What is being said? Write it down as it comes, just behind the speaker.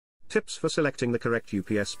Tips for selecting the correct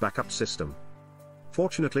UPS backup system.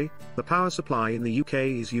 Fortunately, the power supply in the UK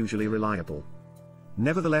is usually reliable.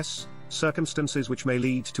 Nevertheless, circumstances which may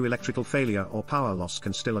lead to electrical failure or power loss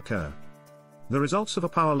can still occur. The results of a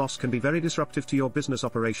power loss can be very disruptive to your business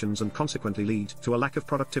operations and consequently lead to a lack of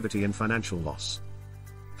productivity and financial loss.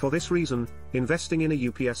 For this reason, investing in a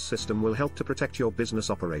UPS system will help to protect your business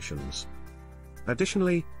operations.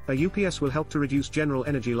 Additionally, a UPS will help to reduce general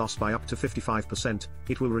energy loss by up to 55%,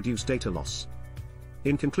 it will reduce data loss.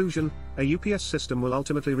 In conclusion, a UPS system will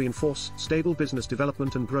ultimately reinforce stable business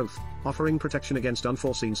development and growth, offering protection against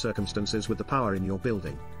unforeseen circumstances with the power in your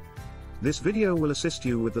building. This video will assist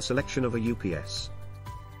you with the selection of a UPS.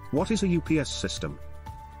 What is a UPS system?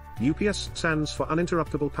 UPS stands for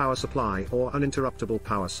Uninterruptible Power Supply or Uninterruptible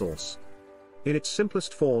Power Source. In its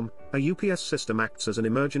simplest form, a UPS system acts as an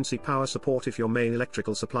emergency power support if your main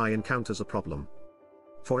electrical supply encounters a problem.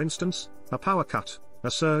 For instance, a power cut,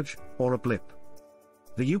 a surge, or a blip.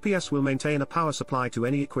 The UPS will maintain a power supply to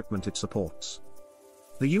any equipment it supports.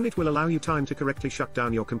 The unit will allow you time to correctly shut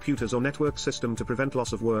down your computers or network system to prevent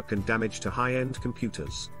loss of work and damage to high-end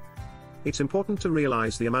computers. It's important to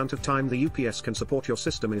realize the amount of time the UPS can support your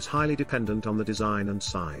system is highly dependent on the design and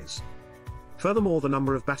size. Furthermore, the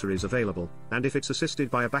number of batteries available, and if it's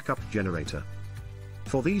assisted by a backup generator.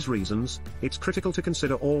 For these reasons, it's critical to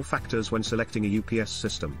consider all factors when selecting a UPS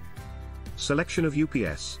system. Selection of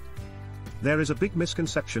UPS. There is a big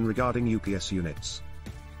misconception regarding UPS units.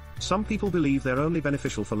 Some people believe they're only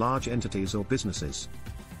beneficial for large entities or businesses.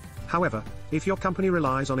 However, if your company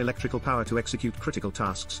relies on electrical power to execute critical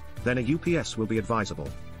tasks, then a UPS will be advisable.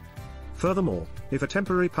 Furthermore, if a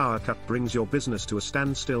temporary power cut brings your business to a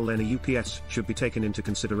standstill, then a UPS should be taken into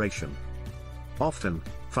consideration. Often,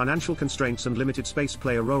 financial constraints and limited space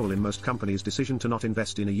play a role in most companies' decision to not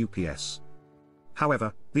invest in a UPS.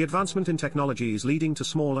 However, the advancement in technology is leading to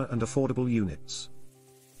smaller and affordable units.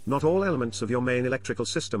 Not all elements of your main electrical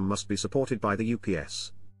system must be supported by the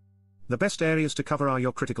UPS. The best areas to cover are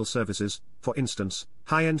your critical services, for instance,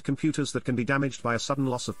 high-end computers that can be damaged by a sudden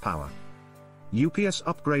loss of power. UPS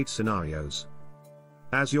upgrade scenarios.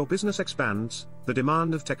 As your business expands, the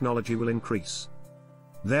demand of technology will increase.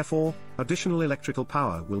 Therefore, additional electrical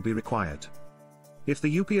power will be required. If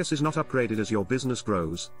the UPS is not upgraded as your business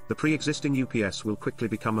grows, the pre-existing UPS will quickly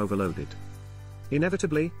become overloaded.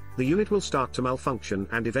 Inevitably, the unit will start to malfunction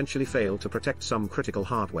and eventually fail to protect some critical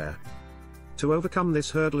hardware. To overcome this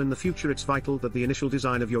hurdle in the future, it's vital that the initial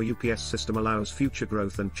design of your UPS system allows future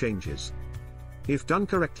growth and changes. If done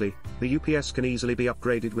correctly, the UPS can easily be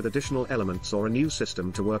upgraded with additional elements or a new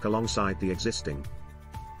system to work alongside the existing.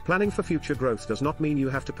 Planning for future growth does not mean you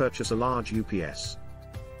have to purchase a large UPS.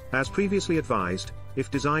 As previously advised, if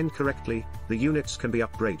designed correctly, the units can be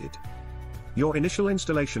upgraded. Your initial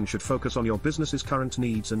installation should focus on your business's current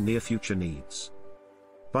needs and near future needs.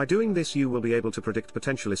 By doing this, you will be able to predict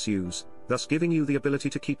potential issues, thus giving you the ability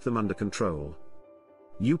to keep them under control.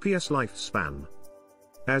 UPS lifespan.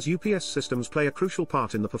 As UPS systems play a crucial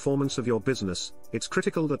part in the performance of your business, it's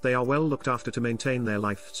critical that they are well looked after to maintain their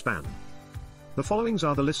lifespan. The following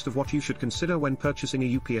are the list of what you should consider when purchasing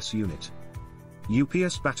a UPS unit.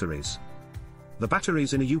 UPS batteries. The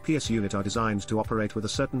batteries in a UPS unit are designed to operate with a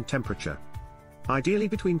certain temperature, ideally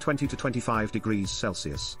between 20 to 25 degrees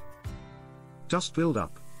Celsius. Dust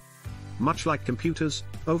buildup. Much like computers,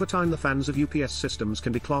 over time the fans of UPS systems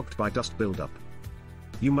can be clogged by dust buildup.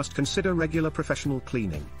 You must consider regular professional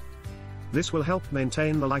cleaning. This will help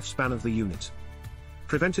maintain the lifespan of the unit.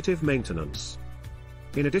 Preventative maintenance.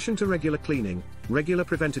 In addition to regular cleaning, regular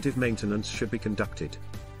preventative maintenance should be conducted.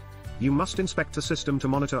 You must inspect the system to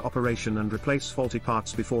monitor operation and replace faulty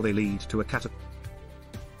parts before they lead to a catastrophe.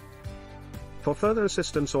 For further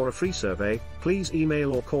assistance or a free survey, please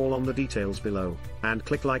email or call on the details below, and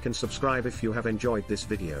click like and subscribe if you have enjoyed this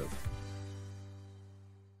video.